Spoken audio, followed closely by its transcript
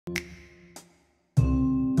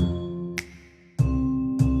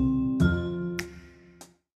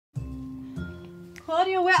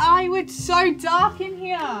Claudia, where are you? It's so dark in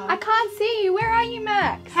here. I can't see you. Where are you,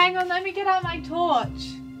 Max? Hang on, let me get out my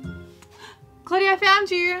torch. Claudia, I found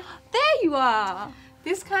you. There you are.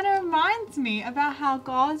 This kind of reminds me about how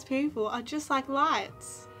God's people are just like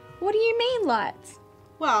lights. What do you mean, lights?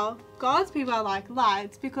 Well, God's people are like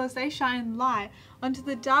lights because they shine light onto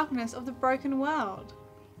the darkness of the broken world.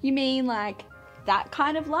 You mean like that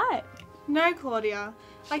kind of light? No, Claudia,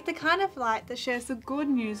 like the kind of light that shares the good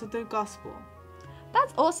news of the gospel.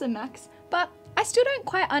 That's awesome, Max, but I still don't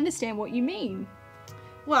quite understand what you mean.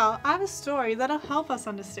 Well, I have a story that'll help us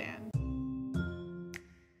understand.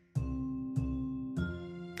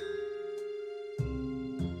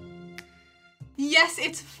 Yes,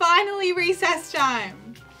 it's finally recess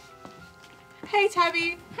time. Hey,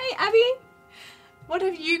 Tabby. Hey, Abby. What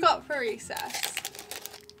have you got for recess?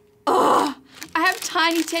 Oh, I have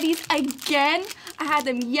tiny teddies again. I had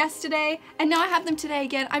them yesterday and now I have them today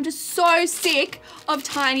again. I'm just so sick of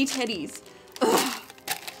tiny teddies. Ugh.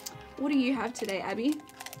 What do you have today, Abby?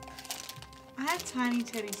 I have tiny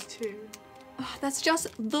teddies too. Ugh, that's just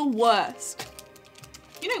the worst.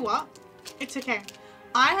 You know what? It's okay.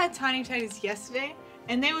 I had tiny teddies yesterday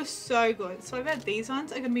and they were so good. So I bet these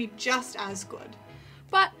ones are going to be just as good.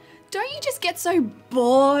 But don't you just get so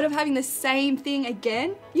bored of having the same thing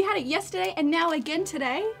again? You had it yesterday and now again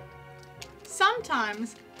today.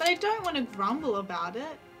 Sometimes, but I don't want to grumble about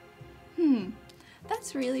it.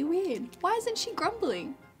 That's really weird. Why isn't she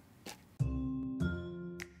grumbling?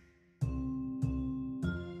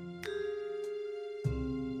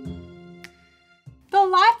 The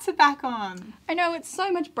lights are back on. I know, it's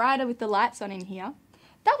so much brighter with the lights on in here.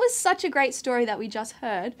 That was such a great story that we just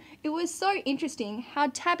heard. It was so interesting how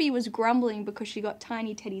Tabby was grumbling because she got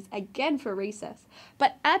tiny teddies again for recess,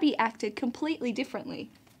 but Abby acted completely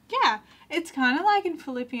differently. Yeah, it's kind of like in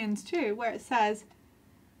Philippians 2 where it says,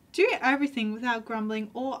 do everything without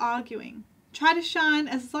grumbling or arguing. Try to shine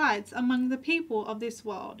as lights among the people of this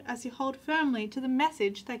world as you hold firmly to the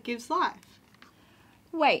message that gives life.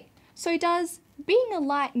 Wait, so does being a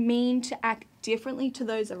light mean to act differently to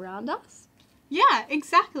those around us? Yeah,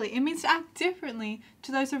 exactly. It means to act differently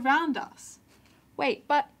to those around us. Wait,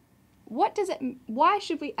 but why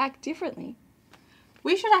should we act differently?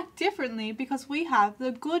 We should act differently because we have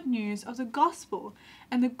the good news of the gospel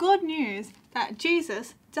and the good news that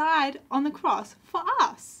Jesus died on the cross for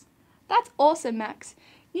us. That's awesome, Max.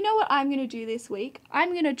 You know what I'm going to do this week?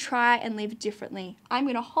 I'm going to try and live differently. I'm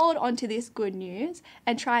going to hold on to this good news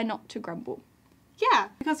and try not to grumble. Yeah,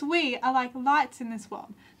 because we are like lights in this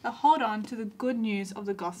world that hold on to the good news of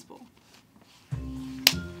the gospel.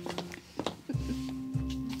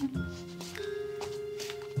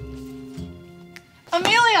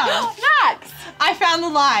 Amelia! Max! I found the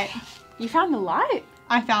light. You found the light?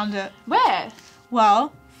 I found it. Where?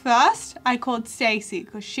 Well, first I called Stacy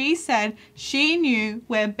because she said she knew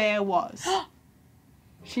where Bear was.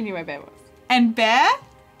 She knew where Bear was. And Bear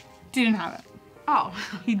didn't have it. Oh.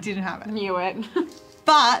 He didn't have it. Knew it.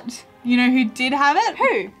 But you know who did have it?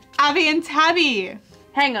 Who? Abby and Tabby.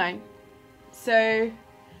 Hang on. So,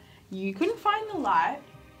 you couldn't find the light.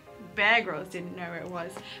 Bear Girls didn't know where it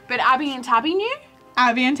was. But Abby and Tabby knew?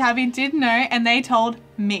 Abby and Tabby did know and they told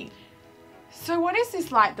me. So what is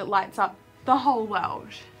this light that lights up the whole world?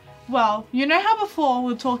 Well, you know how before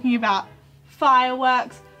we were talking about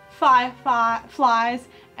fireworks, fireflies,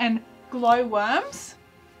 and glowworms?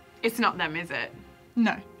 It's not them, is it?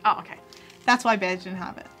 No, Oh, okay. that's why Bear didn't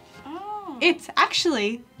have it. Oh. It's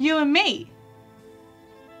actually you and me.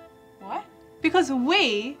 What? Because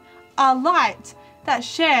we are lights that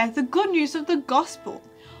share the good news of the gospel.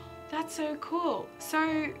 That's so cool.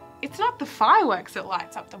 So, it's not the fireworks that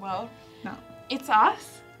lights up the world. No, It's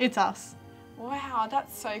us? it's us. Wow,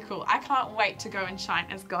 that's so cool. I can't wait to go and shine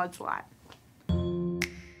as God's light.